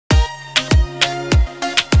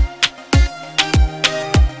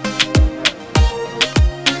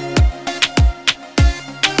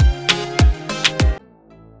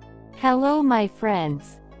Hello my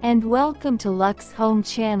friends, and welcome to Lux Home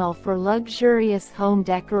channel for luxurious home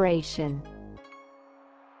decoration.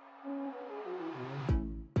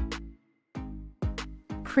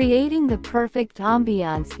 Creating the perfect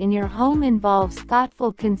ambiance in your home involves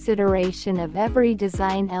thoughtful consideration of every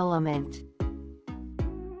design element.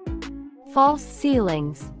 False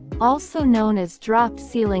ceilings, also known as drop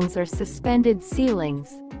ceilings or suspended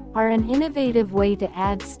ceilings, are an innovative way to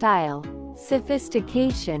add style,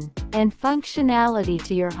 sophistication, and functionality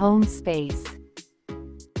to your home space.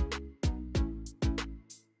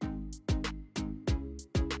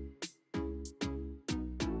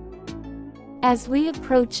 As we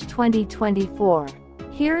approach 2024,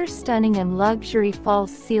 here are stunning and luxury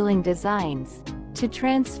false ceiling designs to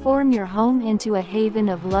transform your home into a haven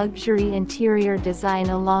of luxury interior design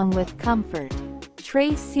along with comfort.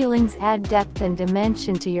 Tray ceilings add depth and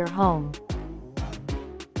dimension to your home.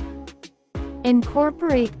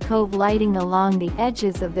 Incorporate cove lighting along the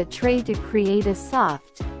edges of the tray to create a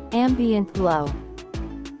soft, ambient glow.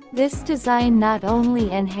 This design not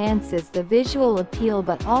only enhances the visual appeal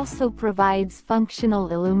but also provides functional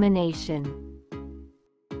illumination.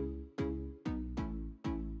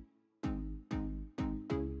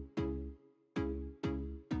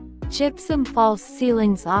 Gypsum false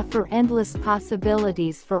ceilings offer endless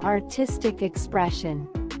possibilities for artistic expression.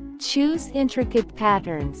 Choose intricate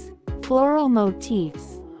patterns, floral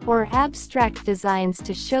motifs, or abstract designs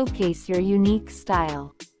to showcase your unique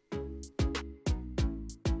style.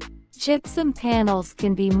 Gypsum panels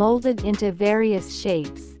can be molded into various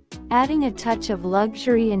shapes, adding a touch of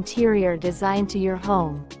luxury interior design to your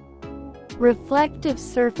home. Reflective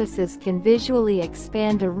surfaces can visually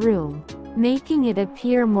expand a room, making it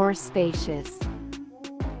appear more spacious.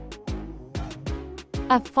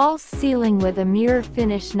 A false ceiling with a mirror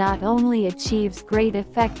finish not only achieves great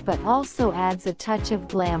effect but also adds a touch of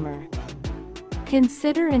glamour.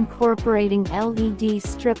 Consider incorporating LED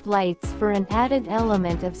strip lights for an added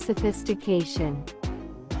element of sophistication.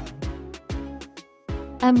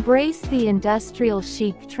 Embrace the industrial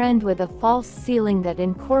chic trend with a false ceiling that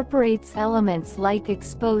incorporates elements like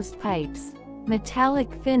exposed pipes,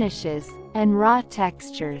 metallic finishes, and raw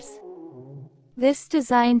textures. This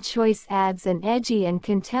design choice adds an edgy and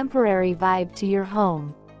contemporary vibe to your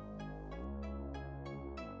home.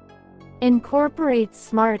 Incorporate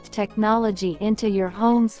smart technology into your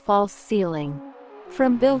home's false ceiling.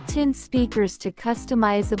 From built-in speakers to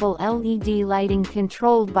customizable LED lighting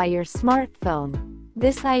controlled by your smartphone,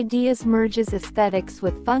 this idea merges aesthetics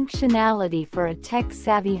with functionality for a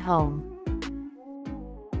tech-savvy home.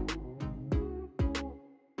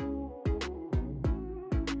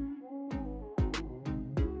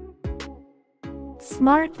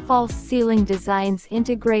 Smart false ceiling designs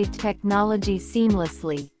integrate technology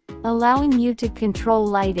seamlessly, allowing you to control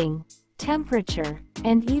lighting, temperature,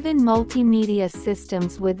 and even multimedia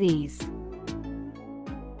systems with ease.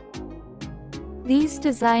 These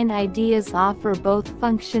design ideas offer both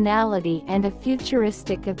functionality and a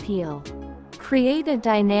futuristic appeal. Create a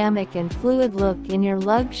dynamic and fluid look in your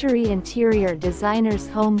luxury interior designer's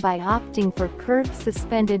home by opting for curved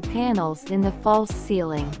suspended panels in the false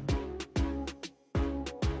ceiling.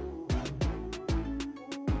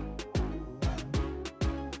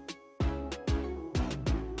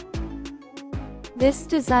 This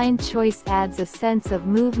design choice adds a sense of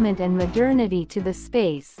movement and modernity to the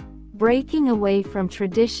space, breaking away from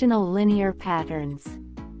traditional linear patterns.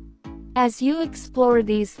 As you explore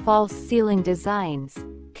these false ceiling designs,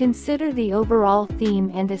 consider the overall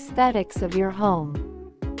theme and aesthetics of your home.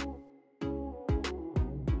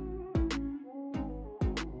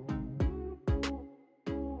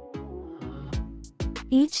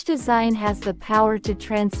 Each design has the power to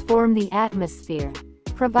transform the atmosphere,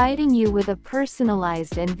 providing you with a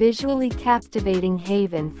personalized and visually captivating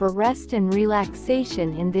haven for rest and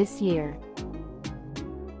relaxation in this year.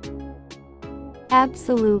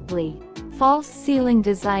 Absolutely. False ceiling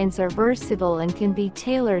designs are versatile and can be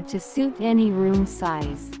tailored to suit any room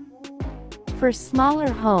size. For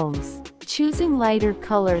smaller homes, choosing lighter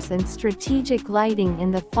colors and strategic lighting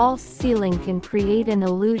in the false ceiling can create an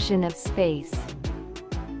illusion of space.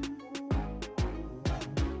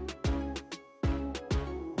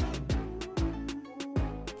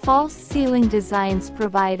 False ceiling designs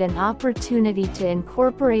provide an opportunity to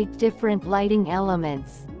incorporate different lighting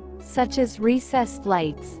elements, such as recessed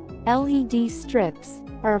lights, LED strips,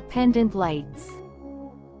 or pendant lights.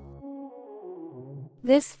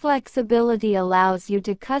 This flexibility allows you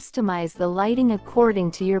to customize the lighting according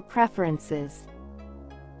to your preferences.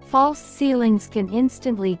 False ceilings can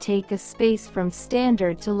instantly take a space from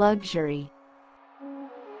standard to luxury.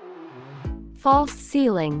 False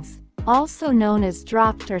ceilings, also known as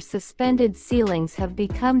dropped or suspended ceilings, have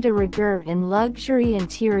become de rigueur in luxury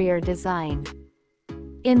interior design.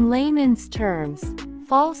 In layman's terms,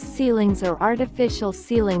 false ceilings or artificial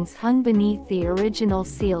ceilings hung beneath the original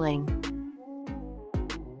ceiling.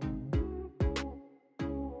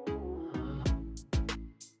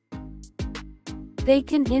 They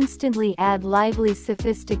can instantly add lively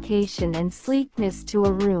sophistication and sleekness to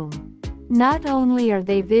a room. Not only are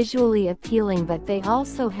they visually appealing, but they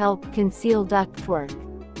also help conceal ductwork,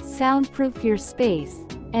 soundproof your space,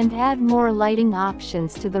 and add more lighting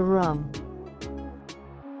options to the room.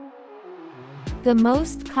 The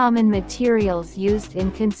most common materials used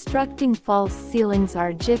in constructing false ceilings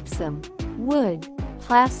are gypsum, wood,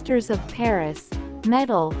 plasters of Paris,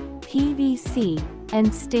 metal, PVC,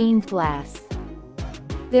 and stained glass.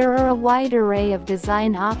 There are a wide array of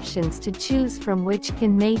design options to choose from, which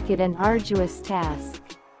can make it an arduous task.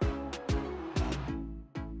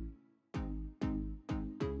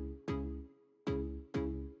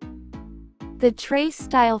 The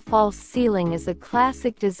trace-style false ceiling is a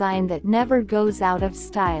classic design that never goes out of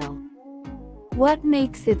style. What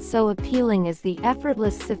makes it so appealing is the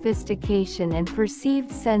effortless sophistication and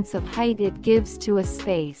perceived sense of height it gives to a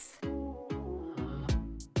space.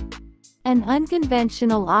 An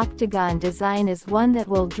unconventional octagon design is one that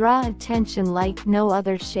will draw attention like no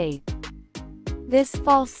other shape. This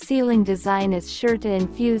false ceiling design is sure to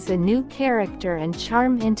infuse a new character and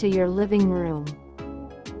charm into your living room.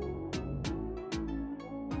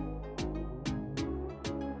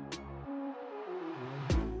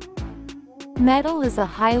 Metal is a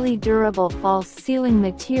highly durable false ceiling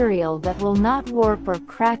material that will not warp or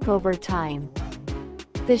crack over time.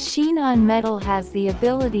 The sheen on metal has the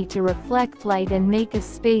ability to reflect light and make a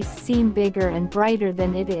space seem bigger and brighter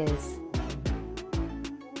than it is.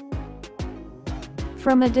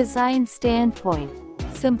 From a design standpoint,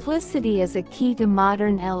 simplicity is a key to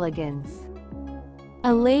modern elegance.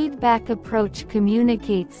 A laid-back approach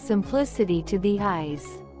communicates simplicity to the eyes.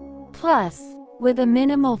 Plus, with a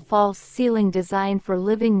minimal false ceiling design for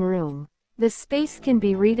living room, the space can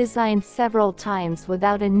be redesigned several times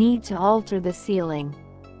without a need to alter the ceiling.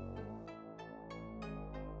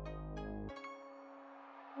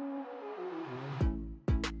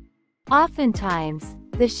 Oftentimes,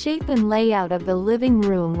 the shape and layout of the living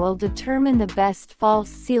room will determine the best false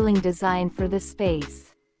ceiling design for the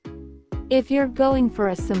space. If you're going for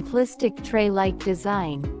a simplistic tray-like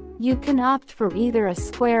design, you can opt for either a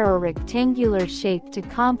square or rectangular shape to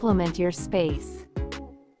complement your space.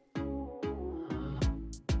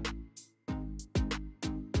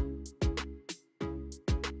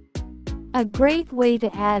 A great way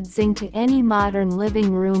to add zing to any modern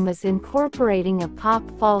living room is incorporating a pop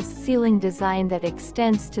false ceiling design that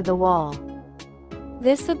extends to the wall.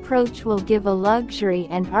 This approach will give a luxury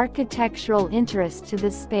and architectural interest to the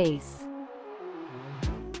space.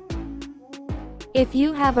 If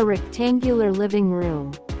you have a rectangular living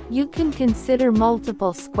room, you can consider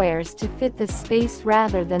multiple squares to fit the space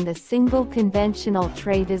rather than the single conventional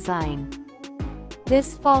tray design.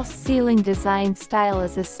 This false ceiling design style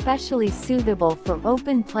is especially suitable for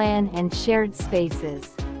open plan and shared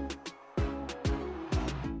spaces.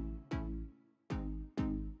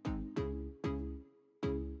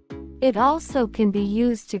 It also can be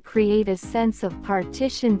used to create a sense of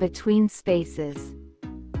partition between spaces.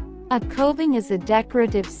 A coving is a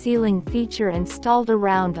decorative ceiling feature installed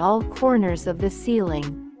around all corners of the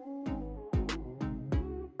ceiling.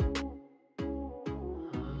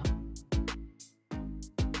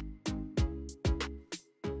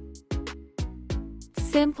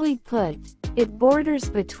 Simply put, it borders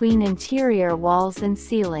between interior walls and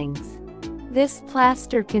ceilings. This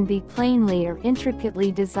plaster can be plainly or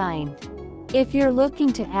intricately designed. If you're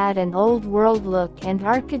looking to add an old-world look and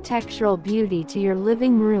architectural beauty to your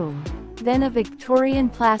living room, then a Victorian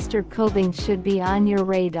plaster coving should be on your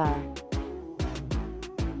radar.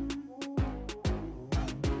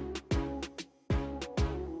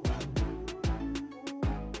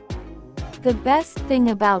 The best thing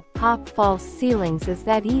about pop false ceilings is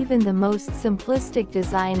that even the most simplistic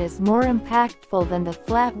design is more impactful than the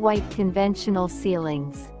flat white conventional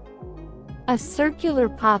ceilings. A circular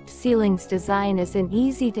pop ceilings design is an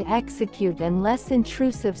easy to execute and less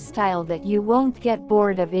intrusive style that you won't get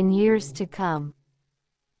bored of in years to come.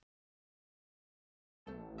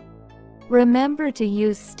 Remember to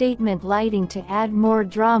use statement lighting to add more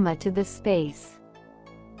drama to the space.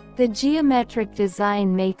 The geometric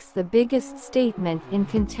design makes the biggest statement in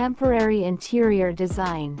contemporary interior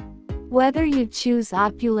design. Whether you choose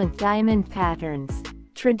opulent diamond patterns,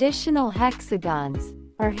 traditional hexagons,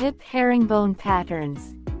 or hip herringbone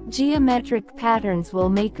patterns, Geometric patterns will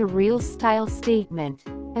make a real style statement,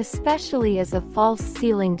 especially as a false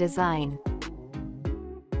ceiling design.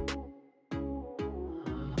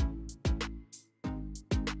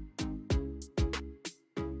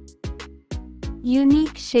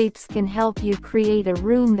 Unique shapes can help you create a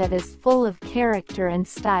room that is full of character and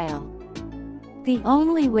style. The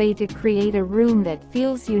only way to create a room that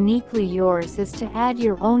feels uniquely yours is to add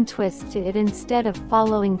your own twist to it instead of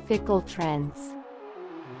following fickle trends.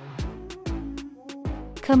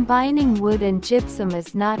 Combining wood and gypsum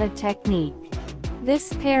is not a technique.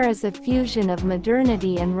 This pair is a fusion of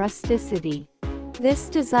modernity and rusticity. This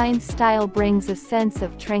design style brings a sense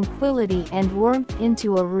of tranquility and warmth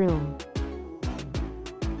into a room.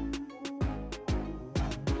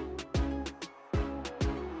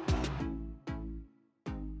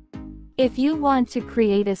 If you want to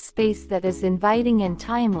create a space that is inviting and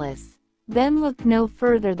timeless, then look no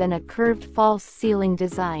further than a curved false ceiling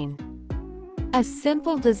design. A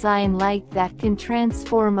simple design like that can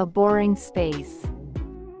transform a boring space.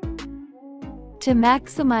 To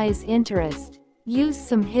maximize interest, use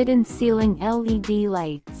some hidden ceiling LED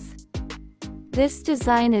lights. This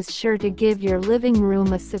design is sure to give your living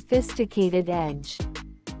room a sophisticated edge.